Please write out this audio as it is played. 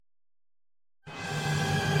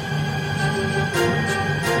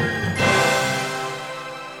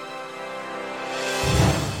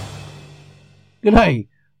G'day,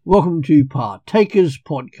 welcome to Partakers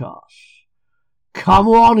Podcast. Come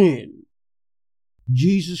on in.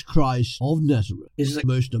 Jesus Christ of Nazareth is the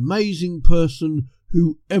most amazing person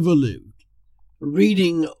who ever lived.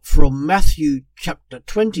 Reading from Matthew chapter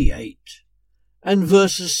 28 and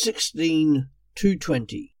verses 16 to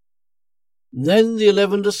 20. Then the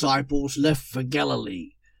 11 disciples left for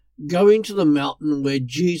Galilee, going to the mountain where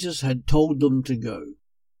Jesus had told them to go.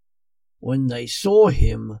 When they saw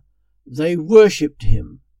him, they worshipped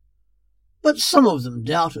him, but some of them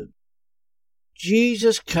doubted.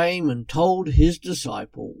 Jesus came and told his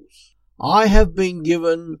disciples, I have been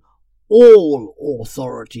given all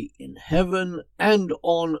authority in heaven and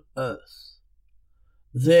on earth.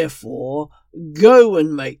 Therefore, go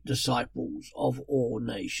and make disciples of all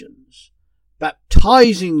nations,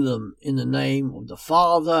 baptizing them in the name of the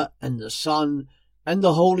Father and the Son and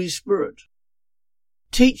the Holy Spirit.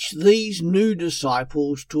 Teach these new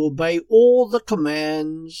disciples to obey all the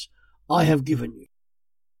commands I have given you.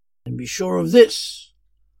 And be sure of this,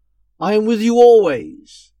 I am with you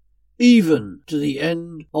always, even to the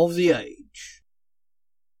end of the age.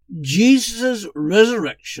 Jesus'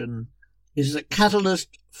 resurrection is the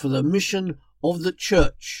catalyst for the mission of the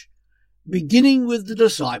church, beginning with the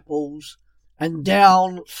disciples and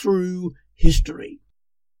down through history.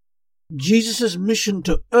 Jesus' mission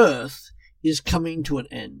to earth is coming to an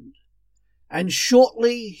end, and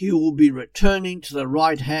shortly he will be returning to the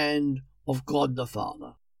right hand of God the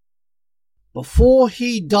Father. Before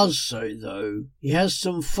he does so, though, he has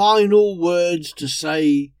some final words to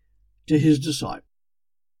say to his disciples.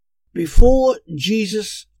 Before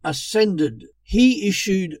Jesus ascended, he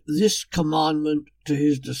issued this commandment to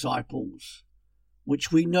his disciples,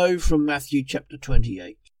 which we know from Matthew chapter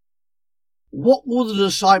 28. What will the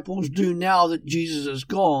disciples do now that Jesus is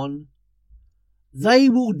gone? They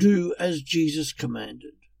will do as Jesus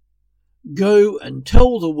commanded. Go and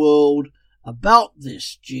tell the world about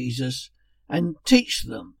this Jesus and teach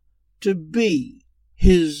them to be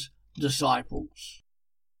his disciples.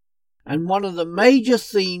 And one of the major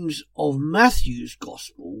themes of Matthew's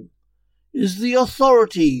Gospel is the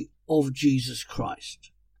authority of Jesus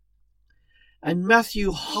Christ. And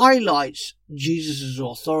Matthew highlights Jesus'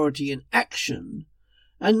 authority in action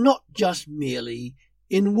and not just merely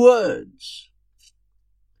in words.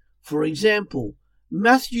 For example,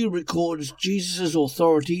 Matthew records Jesus'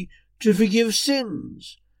 authority to forgive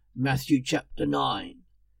sins, Matthew chapter 9,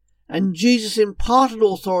 and Jesus imparted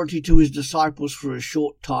authority to his disciples for a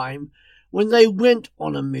short time when they went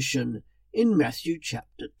on a mission in Matthew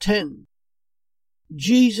chapter 10.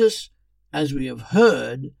 Jesus, as we have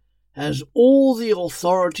heard, has all the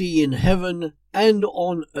authority in heaven and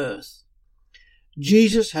on earth.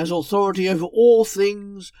 Jesus has authority over all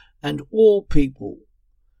things and all people.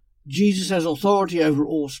 Jesus has authority over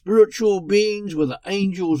all spiritual beings, whether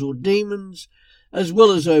angels or demons, as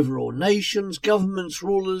well as over all nations, governments,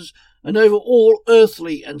 rulers, and over all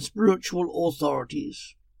earthly and spiritual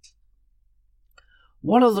authorities.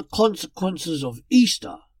 One of the consequences of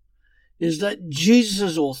Easter is that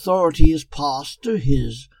Jesus' authority is passed to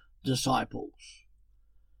his disciples.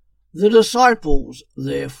 The disciples,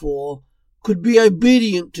 therefore, could be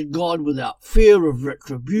obedient to God without fear of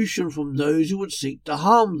retribution from those who would seek to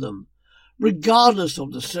harm them, regardless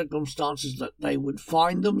of the circumstances that they would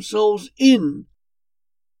find themselves in.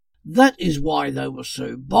 That is why they were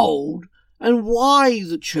so bold and why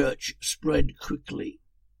the church spread quickly.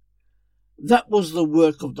 That was the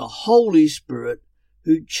work of the Holy Spirit,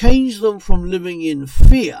 who changed them from living in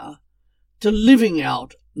fear to living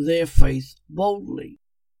out their faith boldly.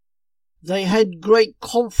 They had great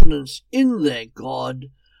confidence in their God,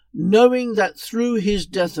 knowing that through his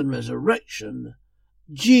death and resurrection,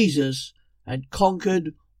 Jesus had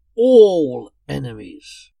conquered all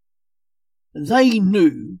enemies. They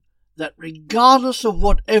knew that regardless of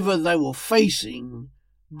whatever they were facing,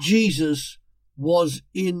 Jesus was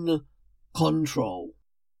in control.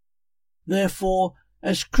 Therefore,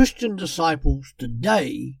 as Christian disciples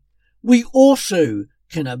today, we also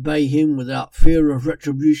can obey him without fear of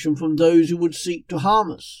retribution from those who would seek to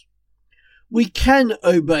harm us. We can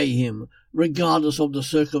obey him regardless of the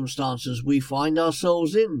circumstances we find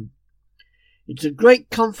ourselves in. It's a great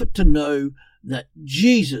comfort to know that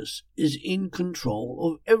Jesus is in control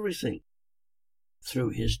of everything. Through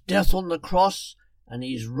his death on the cross and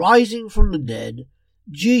his rising from the dead,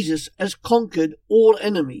 Jesus has conquered all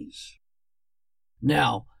enemies.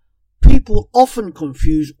 Now, people often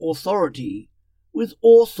confuse authority with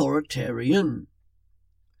authoritarian.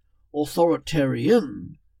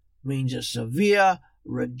 Authoritarian means a severe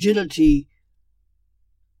rigidity,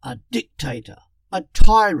 a dictator, a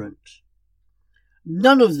tyrant.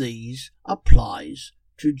 none of these applies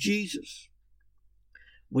to Jesus.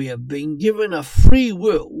 We have been given a free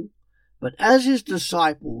will, but as his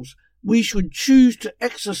disciples, we should choose to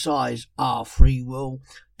exercise our free will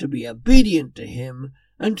to be obedient to him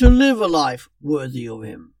and to live a life worthy of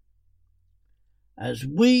him. As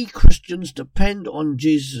we Christians depend on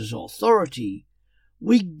Jesus' authority,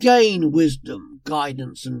 we gain wisdom,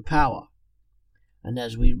 guidance, and power. And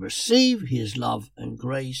as we receive his love and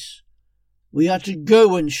grace, we are to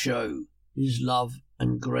go and show his love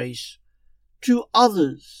and grace to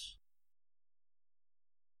others.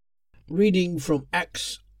 Reading from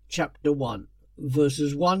Acts chapter 1,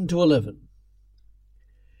 verses 1 to 11.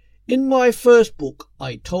 In my first book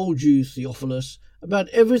I told you, Theophilus, about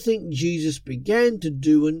everything Jesus began to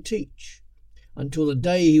do and teach, until the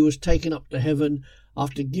day he was taken up to heaven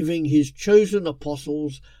after giving his chosen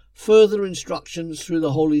apostles further instructions through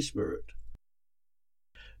the Holy Spirit.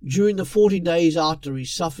 During the 40 days after he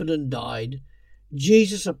suffered and died,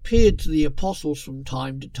 Jesus appeared to the apostles from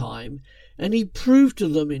time to time, and he proved to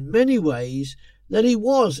them in many ways that he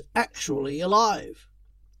was actually alive.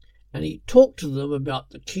 And he talked to them about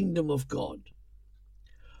the kingdom of God.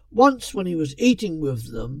 Once when he was eating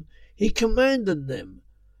with them, he commanded them,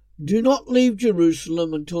 "Do not leave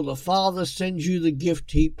Jerusalem until the Father sends you the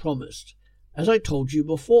gift he promised, as I told you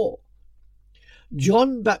before.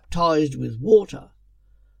 John baptized with water,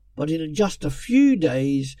 but in just a few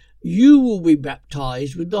days you will be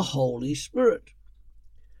baptized with the Holy Spirit."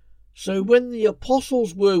 So when the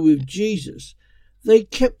apostles were with Jesus, they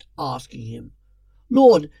kept asking him,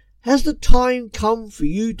 "Lord, has the time come for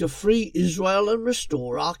you to free Israel and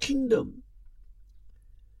restore our kingdom?"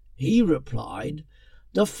 He replied,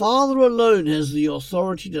 "The Father alone has the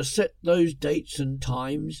authority to set those dates and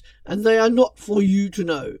times, and they are not for you to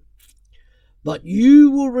know. But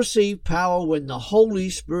you will receive power when the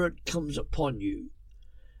Holy Spirit comes upon you,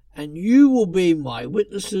 and you will be my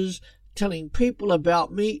witnesses, telling people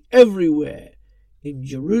about me everywhere, in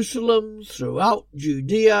Jerusalem, throughout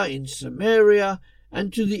Judea, in Samaria,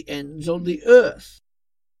 and to the ends of the earth."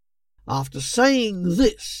 After saying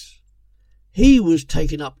this, he was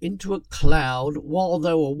taken up into a cloud while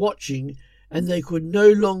they were watching, and they could no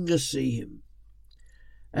longer see him.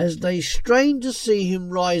 As they strained to see him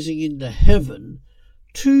rising into heaven,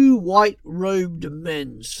 2 white-robed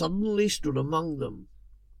men suddenly stood among them.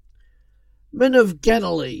 "Men of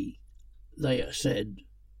Galilee," they said,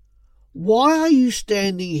 "why are you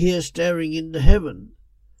standing here staring into heaven?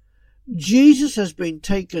 Jesus has been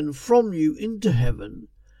taken from you into heaven,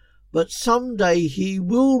 but someday he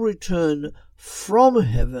will return from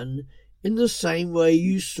heaven in the same way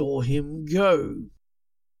you saw him go."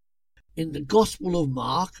 In the Gospel of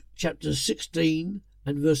Mark, chapter 16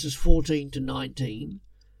 and verses 14 to 19,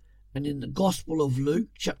 and in the Gospel of Luke,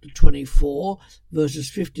 chapter 24, verses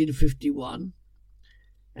 50 to 51,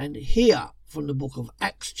 and here from the book of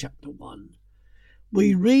Acts, chapter 1,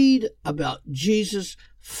 we read about Jesus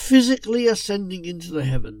physically ascending into the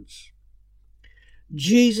heavens.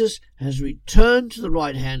 Jesus has returned to the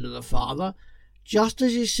right hand of the Father, just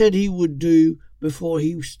as he said he would do before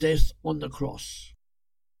his death on the cross.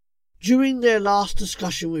 During their last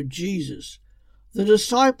discussion with Jesus, the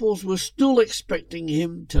disciples were still expecting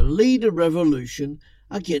him to lead a revolution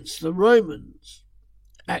against the Romans.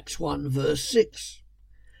 Acts 1 verse 6.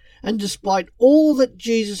 And despite all that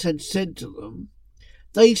Jesus had said to them,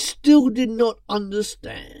 they still did not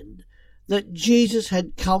understand that Jesus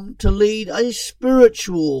had come to lead a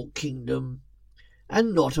spiritual kingdom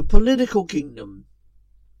and not a political kingdom.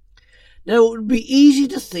 Now, it would be easy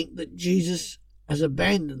to think that Jesus has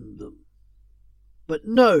abandoned them. But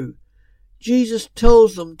no, Jesus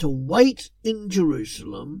tells them to wait in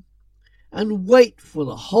Jerusalem and wait for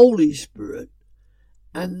the Holy Spirit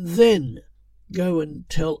and then go and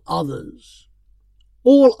tell others,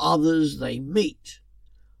 all others they meet,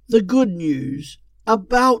 the good news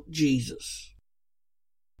about Jesus.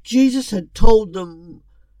 Jesus had told them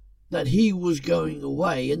that he was going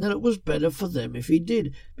away and that it was better for them if he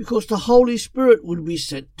did, because the Holy Spirit would be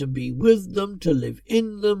sent to be with them, to live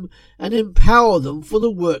in them, and empower them for the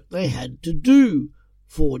work they had to do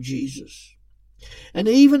for Jesus. And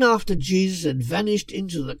even after Jesus had vanished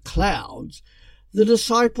into the clouds, the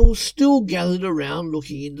disciples still gathered around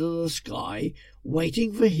looking into the sky,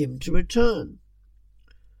 waiting for him to return.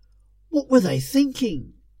 What were they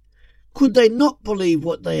thinking? Could they not believe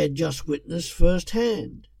what they had just witnessed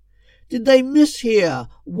firsthand? Did they mishear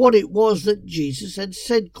what it was that Jesus had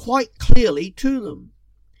said quite clearly to them?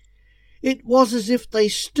 It was as if they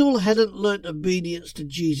still hadn't learnt obedience to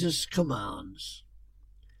Jesus' commands.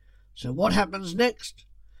 So what happens next?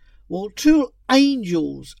 Well, two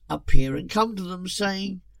angels appear and come to them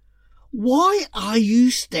saying, "Why are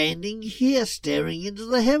you standing here staring into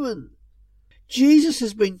the heaven? Jesus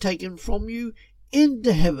has been taken from you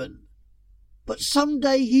into heaven, but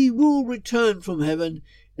someday he will return from heaven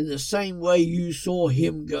in the same way you saw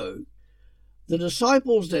him go." The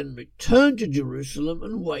disciples then return to Jerusalem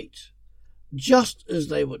and wait, just as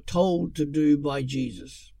they were told to do by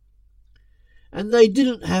Jesus. And they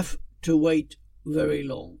didn't have to wait very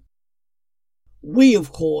long. We,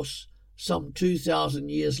 of course, some 2,000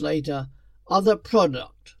 years later, are the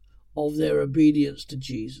product of their obedience to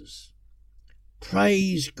Jesus.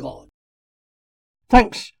 Praise God.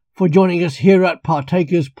 Thanks for joining us here at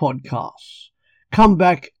Partakers Podcasts. Come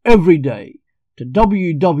back every day to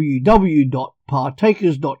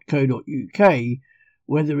www.partakers.co.uk,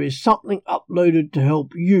 where there is something uploaded to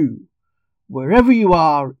help you, wherever you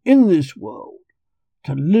are in this world,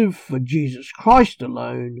 to live for Jesus Christ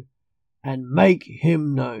alone and make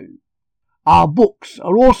him known. Our books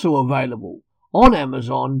are also available on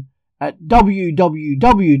Amazon at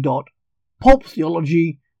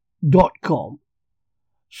www.pulptheology.com.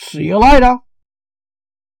 See you later.